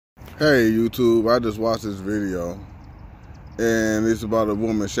Hey YouTube, I just watched this video and it's about a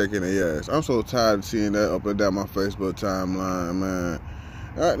woman shaking her ass. I'm so tired of seeing that up and down my Facebook timeline, man.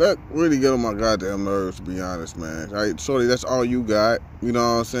 That really get on my goddamn nerves, to be honest, man. Like, shorty, that's all you got. You know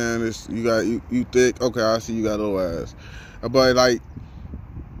what I'm saying? It's, you thick. Okay, I see you got a little ass. But like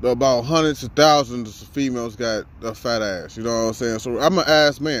about hundreds of thousands of females got a fat ass. You know what I'm saying? So I'm an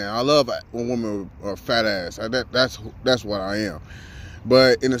ass man. I love when women are fat ass. That's what I am.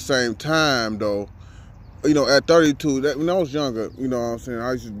 But in the same time, though, you know, at 32, when I was younger, you know what I'm saying,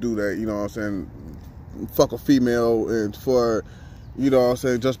 I used to do that, you know what I'm saying, fuck a female and for, you know what I'm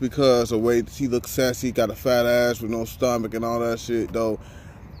saying, just because the way she looks sassy, got a fat ass with no stomach and all that shit, though.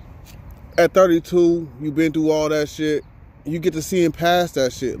 At 32, you been through all that shit, you get to seeing past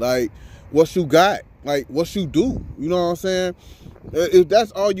that shit, like, what you got, like, what you do, you know what I'm saying? If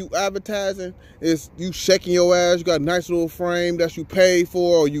that's all you advertising, is you shaking your ass, you got a nice little frame that you paid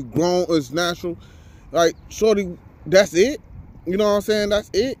for, or you grown, it's natural, like, shorty, that's it? You know what I'm saying?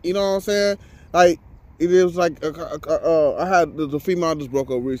 That's it? You know what I'm saying? Like, it was like, I had the female I just broke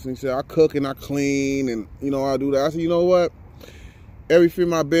up recently, said, I cook and I clean, and, you know, I do that. I said, you know what? Every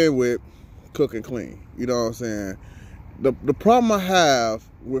female I've been with, cook and clean. You know what I'm saying? The problem I have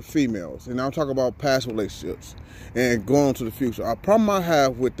with females, and I'm talking about past relationships and going to the future, a problem I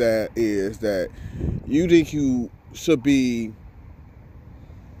have with that is that you think you should be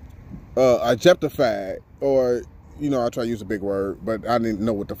objectified, or, you know, I try to use a big word, but I didn't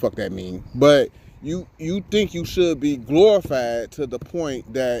know what the fuck that means. But you think you should be glorified to the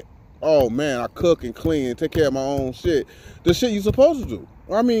point that, oh man, I cook and clean and take care of my own shit. The shit you supposed to do.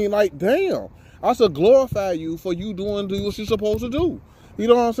 I mean, like, damn. I should glorify you for you doing what you're supposed to do. You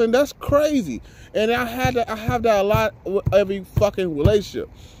know what I'm saying? That's crazy. And I have that a lot with every fucking relationship.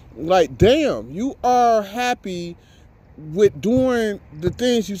 Like, damn, you are happy with doing the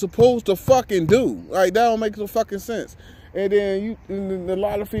things you're supposed to fucking do. Like, that don't make no fucking sense. And then a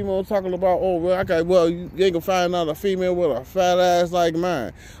lot of females talking about, oh, well, you ain't gonna find another female with a fat ass like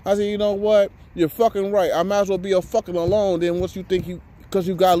mine. I said, you know what? You're fucking right. I might as well be a fucking alone than what you think because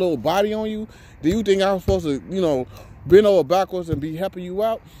you got a little body on you. Do you think I'm supposed to, you know, bend over backwards and be helping you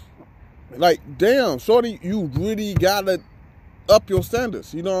out? Like, damn, shorty, you really gotta up your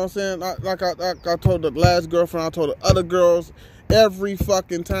standards. You know what I'm saying? Like I told the last girlfriend, I told the other girls every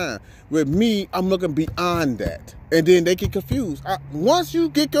fucking time. With me, I'm looking beyond that. And then they get confused. Once you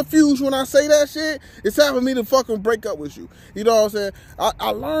get confused when I say that shit, it's time for me to fucking break up with you. You know what I'm saying? I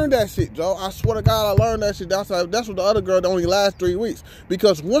learned that shit, Joe. I swear to God, I learned that shit. That's what the other girl only last 3 weeks.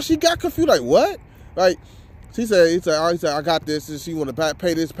 Because once she got confused, like, what? Like, he said, I got this, and she want to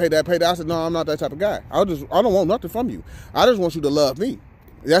pay this, pay that, pay that. I said, no, I'm not that type of guy. I don't want nothing from you. I just want you to love me.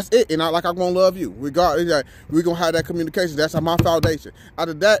 That's it. And I'm gonna love you. Regardless, we're gonna have that communication. That's my foundation. Out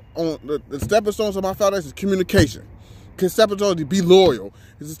of that, on the stepping stones of my foundation is communication. Because stepping stones is be loyal.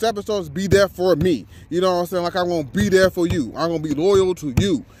 Because the stepping stones is be there for me. You know what I'm saying? Like, I'm gonna be there for you. I'm gonna be loyal to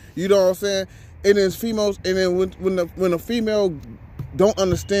you. You know what I'm saying? And then females, and then when a female don't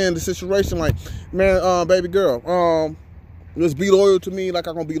understand the situation, like, man, baby girl, just be loyal to me like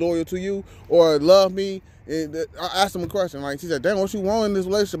I'm gonna be loyal to you, or love me. And I asked him a question, like, she said, damn, what you want in this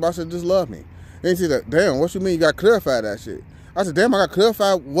relationship? I said, just love me. And she said, damn, what you mean you got to clarify that shit? I said, damn, I got to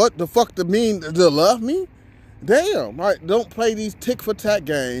clarify what the fuck to mean to love me? Damn, like, don't play these tick for tack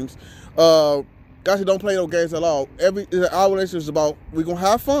games. Actually, don't play those games at all. Our relationship is about, we're going to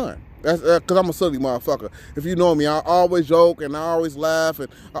have fun. That's because I'm a silly motherfucker. If you know me, I always joke and I always laugh and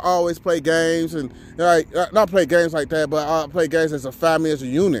I always play games, and like, not play games like that, but I play games as a family, as a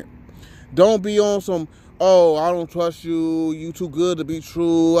unit. Don't be on some, oh, I don't trust you, you too good to be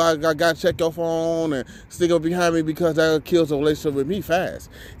true, I got to check your phone and stick up behind me, because that kills a relationship with me fast.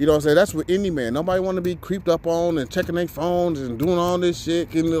 You know what I'm saying? That's with any man. Nobody want to be creeped up on and checking their phones and doing all this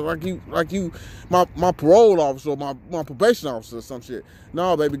shit, and like you, my parole officer, my probation officer or some shit.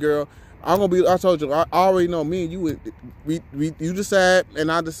 No, baby girl, I told you, I already know, me and you, you decide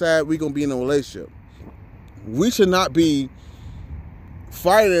and I decide we're going to be in a relationship. We should not be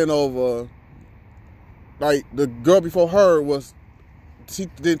fighting over, like, the girl before her she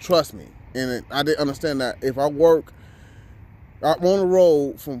didn't trust me. And I didn't understand that. If I'm on the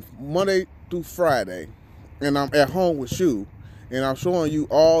road from Monday through Friday, and I'm at home with you, and I'm showing you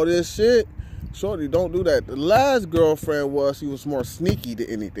all this shit, shorty, don't do that. The last girlfriend she was more sneaky than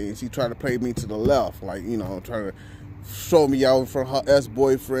anything. She tried to play me to the left, like, you know, trying to show me out in front of her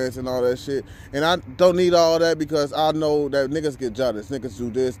ex-boyfriends and all that shit. And I don't need all that, because I know that niggas get jealous. Niggas do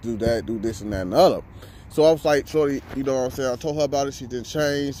this, do that, do this and that and the other. So I was like, shorty, you know what I'm saying? I told her about it. She didn't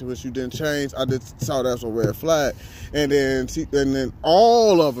change. When she didn't change, I just saw that as a red flag. And then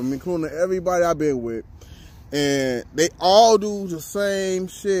all of them, including everybody I've been with, and they all do the same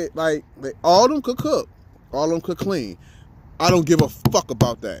shit. Like, all of them could cook. All of them could clean. I don't give a fuck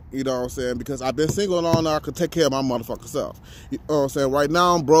about that. You know what I'm saying? Because I've been single long now, I could take care of my motherfucking self. You know what I'm saying? Right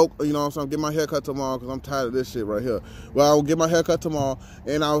now, I'm broke. You know what I'm saying? I'm getting my hair cut tomorrow because I'm tired of this shit right here. Well, I will get my hair cut tomorrow.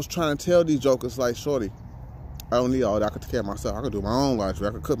 And I was trying to tell these jokers, like, shorty, I don't need all that. I could take care of myself. I could do my own laundry.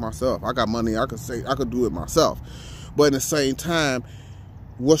 I could cook myself. I got money. I could do it myself. But at the same time,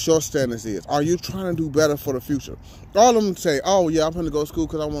 what's your standards is? Are you trying to do better for the future? All of them say, oh yeah, I'm going to go to school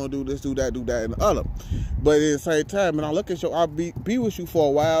because I want to do this, do that, and the other. But at the same time, and I look at I'll be with you for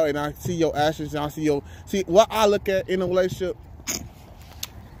a while, and I see your actions, and I see what I look at in a relationship.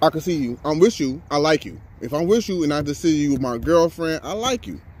 I can see you. I'm with you. I like you. If I'm with you and I just see you with my girlfriend, I like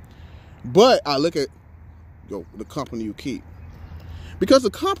you. But I look at the company you keep. Because the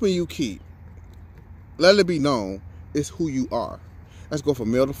company you keep, let it be known, is who you are. Let's go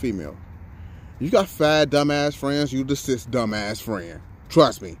from male to female. You got fat, dumbass friends, you the cis dumbass friend.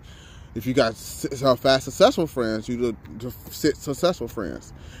 Trust me. If you got fat, successful friends, you the cis successful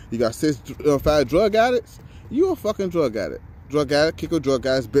friends. You got cis fat drug addicts, you a fucking drug addict. Drug addict, kick with drug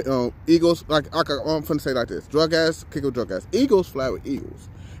ass. Eagles, I'm finna say it like this. Drug ass, kick with drug ass. Eagles fly with eagles.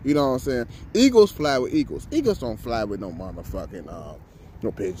 You know what I'm saying? Eagles fly with eagles. Eagles don't fly with no motherfucking,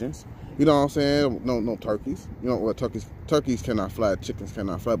 no pigeons. You know what I'm saying? No turkeys. You know what? Turkeys cannot fly. Chickens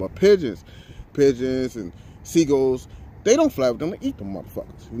cannot fly. But pigeons and seagulls, they don't fly with them. They eat them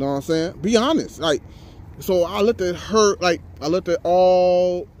motherfuckers. You know what I'm saying? Be honest. Like, so I looked at her. Like, I looked at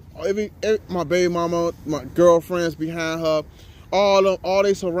every my baby mama, my girlfriends behind her, all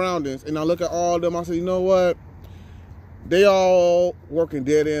their surroundings, and I look at all of them. I said, you know what? They all working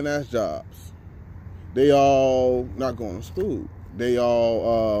dead-end ass jobs. They all not going to school. They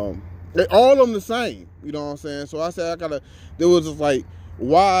all of them the same. You know what I'm saying? So I said there was just like,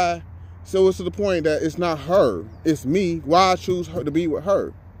 why? So it's to the point that it's not her, it's me. Why I choose her to be with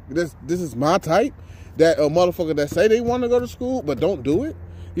her? This is my type. That a motherfucker that say they want to go to school but don't do it.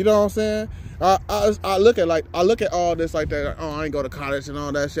 You know what I'm saying? I look at all this like that. Oh, I ain't go to college and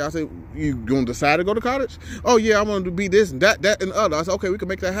all that shit. I said, you gonna decide to go to college? Oh yeah, I want to be this and that and the other. I said, okay, we can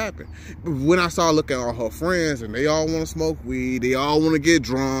make that happen. But when I saw looking at all her friends and they all want to smoke weed, they all want to get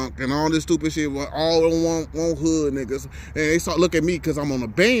drunk and all this stupid shit, all want hood niggas, and they start looking at me because I'm on a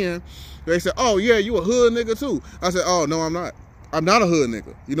band. They said, oh yeah, you a hood nigga too. I said, oh no, I'm not. I'm not a hood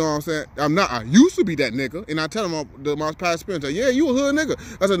nigga. You know what I'm saying? I'm not. I used to be that nigga. And I tell them my past experience, yeah, you a hood nigga.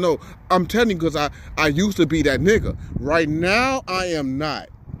 I said, no, I'm telling you because I used to be that nigga. Right now, I am not.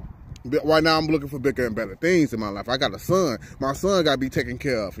 Right now, I'm looking for bigger and better things in my life. I got a son. My son got to be taken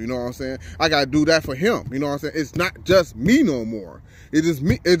care of. You know what I'm saying? I got to do that for him. You know what I'm saying? It's not just me no more. It's just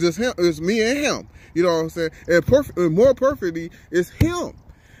me. It's just him. It's me and him. You know what I'm saying? And more perfectly, it's him.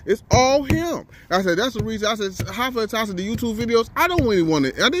 It's all him. I said, that's the reason. I said, half of the time, the YouTube videos, I didn't want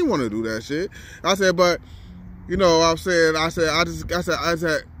to do that shit. I said, but, you know, I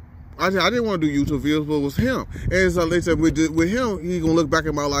didn't want to do YouTube videos, but it was him. And so they said, with him, he gonna look back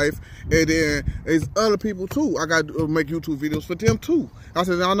at my life, and then there's other people too. I got to make YouTube videos for them too. I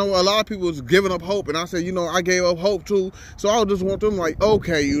said, I know a lot of people is giving up hope, and I said, you know, I gave up hope too. So I just want them like,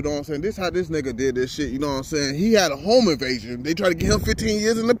 okay, you know what I'm saying? This how this nigga did this shit, you know what I'm saying? He had a home invasion. They tried to get him 15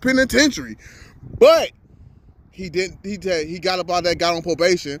 years in the penitentiary, but he didn't. He got up out that, got on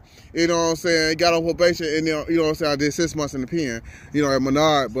probation. You know what I'm saying? He got on probation, and you know what I'm saying? I did 6 months in the pen, you know, at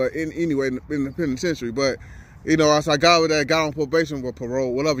Menard, but anyway, in the penitentiary. But you know, I got over there, got on probation with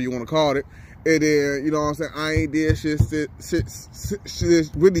parole, whatever you want to call it. And then, you know what I'm saying? I ain't did shit since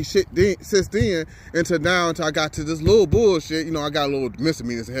then until now, until I got to this little bullshit. You know, I got a little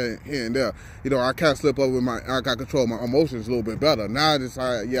misdemeanors here and there. You know, I can't slip up with I got control my emotions a little bit better. Now I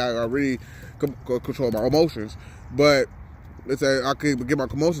really control my emotions. But let's say I could get my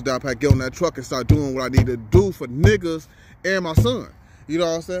emotions down pat, get on that truck and start doing what I need to do for niggas and my son. You know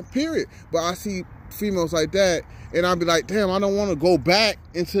what I'm saying? Period. But I see females like that, and I'll be like, damn, I don't want to go back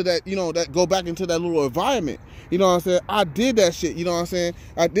into that, you know, go back into that little environment. You know what I'm saying? I did that shit. You know what I'm saying?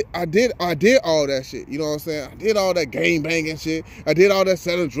 I did all that shit. You know what I'm saying? I did all that gang banging shit. I did all that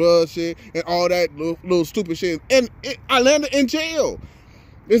selling drugs shit and all that little stupid shit. And I landed in jail.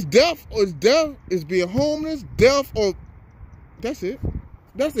 It's death. It's being homeless, death, or that's it.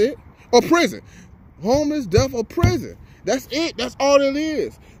 That's it. Or prison. Homeless, death, or prison. That's it. That's all it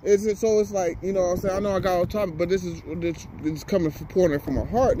is. So it's like, you know what I'm saying? I know I got off topic, but this is coming pouring from my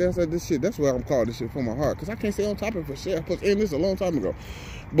heart. That's like this shit. That's what I'm calling this shit from my heart. Because I can't stay on topic for shit. I put in this a long time ago.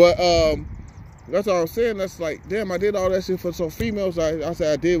 But That's all I'm saying. That's like, damn, I did all that shit for some females. I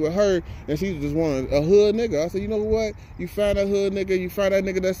said I did with her, and she just wanted a hood nigga. I said, you know what? You find that hood nigga, you find that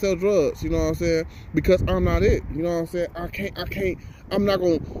nigga that sell drugs. You know what I'm saying? Because I'm not it. You know what I'm saying? I can't. I'm not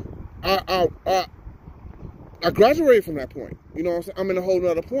gonna. I graduated from that point. You know what I'm saying? I'm in a whole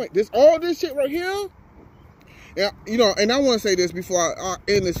nother point. All this shit right here. And you know, and I want to say this before I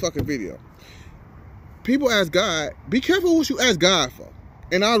end this fucking video. People ask God, be careful what you ask God for.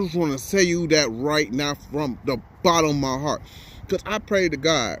 And I just want to tell you that right now from the bottom of my heart. Because I pray to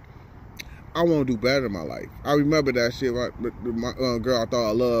God, I want to do better in my life. I remember that shit. My girl I thought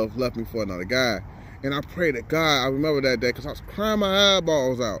I loved left me for another guy. And I pray to God, I remember that day because I was crying my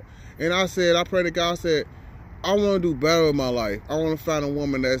eyeballs out. And I pray to God, I said, I want to do better in my life. I want to find a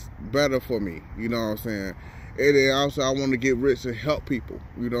woman that's better for me. You know what I'm saying? And then also, I want to get rich and help people.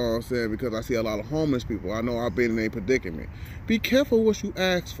 You know what I'm saying? Because I see a lot of homeless people. I know I've been in a predicament. Be careful what you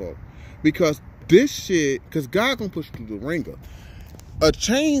ask for. Because this shit, because God gonna push you through the ringer. A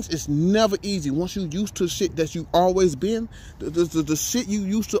change is never easy. Once you used to shit that you always been, the shit you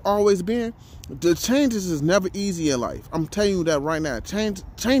used to always been, the changes is never easy in life. I'm telling you that right now.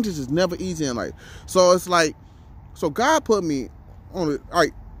 Changes is never easy in life. So it's like, so God put me on it.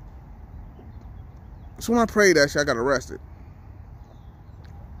 Like, so when I prayed that shit, I got arrested.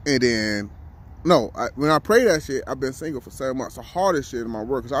 And then, no, when I prayed that shit, I've been single for 7 months. The hardest shit in my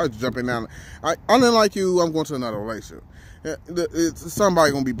work, because I was jumping down. Unlike you, I'm going to another relationship.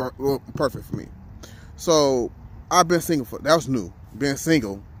 Somebody going to be perfect for me. So, I've been single that was new. Been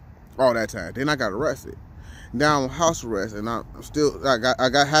single all that time. Then I got arrested. Now I'm on house arrest, and I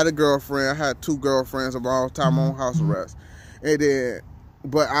had a girlfriend. I had 2 girlfriends of all time on house arrest. And then,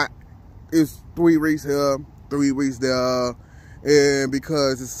 but it's 3 weeks here, 3 weeks there, and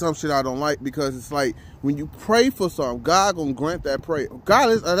because it's some shit I don't like, because it's like, when you pray for something, God gonna grant that prayer.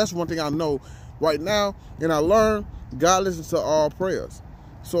 God is, that's one thing I know right now, and I learned, God listens to all prayers.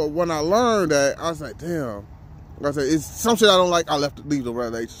 So when I learned that, I was like, damn. I said, it's some shit I don't like, I leave the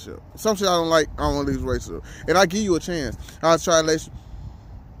relationship. Some shit I don't like, I don't want to leave the relationship. And I give you a chance. I try to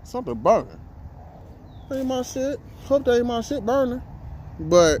something burning. That ain't my shit. Hope that ain't my shit burning.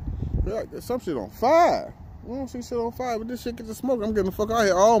 But yeah, some shit on fire. I don't see shit on fire, but this shit get to smoke. I'm getting the fuck out of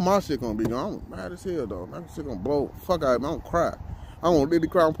here. All my shit gonna be gone. I'm mad as hell though. That shit gonna blow fuck out of me. I don't cry. I'm gonna literally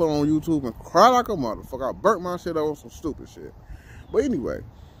cry and put it on YouTube and cry like a motherfucker. I burnt my shit on some stupid shit. But anyway,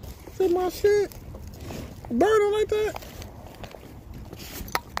 see my shit burning like that.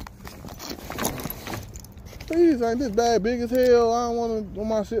 Please, ain't this bad big as hell. I don't want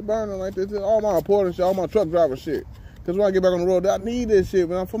my shit burning like this. All my important shit, all my truck driver shit. Because when I get back on the road, I need this shit,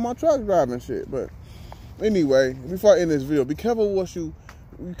 man, for my truck driving shit. But anyway, before I end this video, be careful what you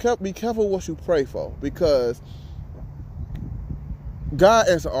pray for, because God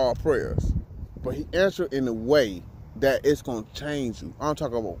answers all prayers, but He answered in a way that it's gonna change you. I'm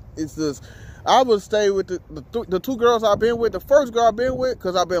talking about, it's just, I would stay with the 2 girls I've been with. The first girl I've been with,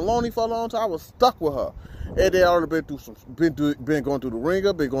 because I've been lonely for a long time, I was stuck with her. And they already been going through the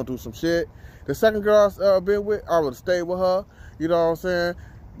ringer, been going through some shit. The second girl I've been with, I would have stayed with her. You know what I'm saying?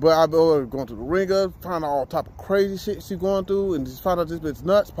 But I've been going through the ringer, find out all type of crazy shit she's going through, and just found out this bitch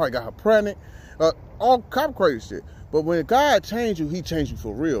nuts, probably got her pregnant. All kind of crazy shit. But when God changed you, He changed you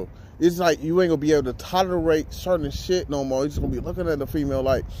for real. It's like you ain't gonna be able to tolerate certain shit no more. You're just gonna be looking at the female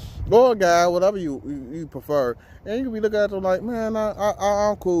like, or a guy, whatever you prefer, and you can be looking at them like, man,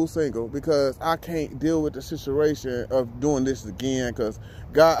 I'm cool single, because I can't deal with the situation of doing this again. Because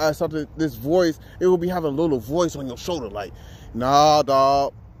God, this voice, it will be having a little voice on your shoulder like, nah,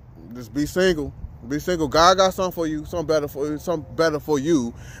 dog, just be single. Be single. God got something for you, something better for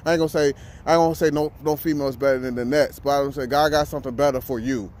you. I ain't gonna say no female is better than the next, but I'm gonna say God got something better for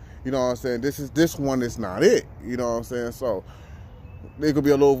you. You know what I'm saying? This one is not it. You know what I'm saying? So there could be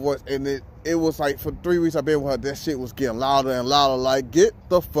a little voice, and it was like for 3 weeks I've been with her, that shit was getting louder and louder. Like, get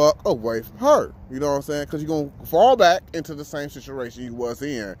the fuck away from her. You know what I'm saying? Because you're gonna fall back into the same situation you was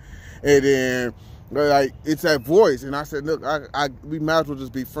in, and then like it's that voice. And I said, look, we might as well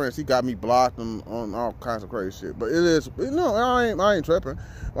just be friends. He got me blocked on all kinds of crazy shit. But it is, I ain't tripping.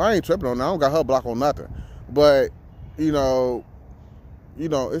 I ain't tripping on that. I don't got her blocked on nothing. But you know,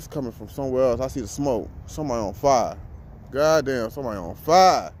 it's coming from somewhere else. I see the smoke. Somebody on fire. Goddamn, somebody on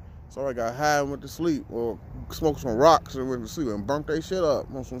fire. Somebody got high and went to sleep, or smoked some rocks and went to sleep and burnt their shit up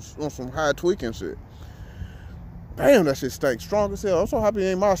on some high tweaking shit. Damn, that shit stank strong as hell. I'm so happy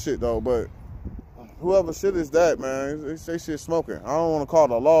it ain't my shit though, but whoever shit is that, man, they say shit smoking. I don't want to call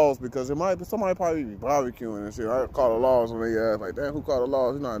the laws, because somebody probably be barbecuing and shit. I call the laws when they ask, like, damn, who called the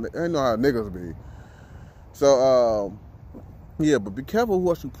laws? They know how niggas be. So, yeah, but be careful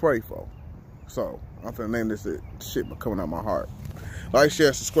what you pray for. So I'm finna name this shit coming out my heart. Like,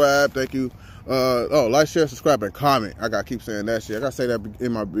 share, subscribe. Thank you. Like, share, subscribe, and comment. I gotta keep saying that shit. I gotta say that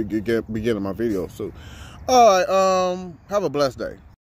in my beginning of my videos too. All right. Have a blessed day.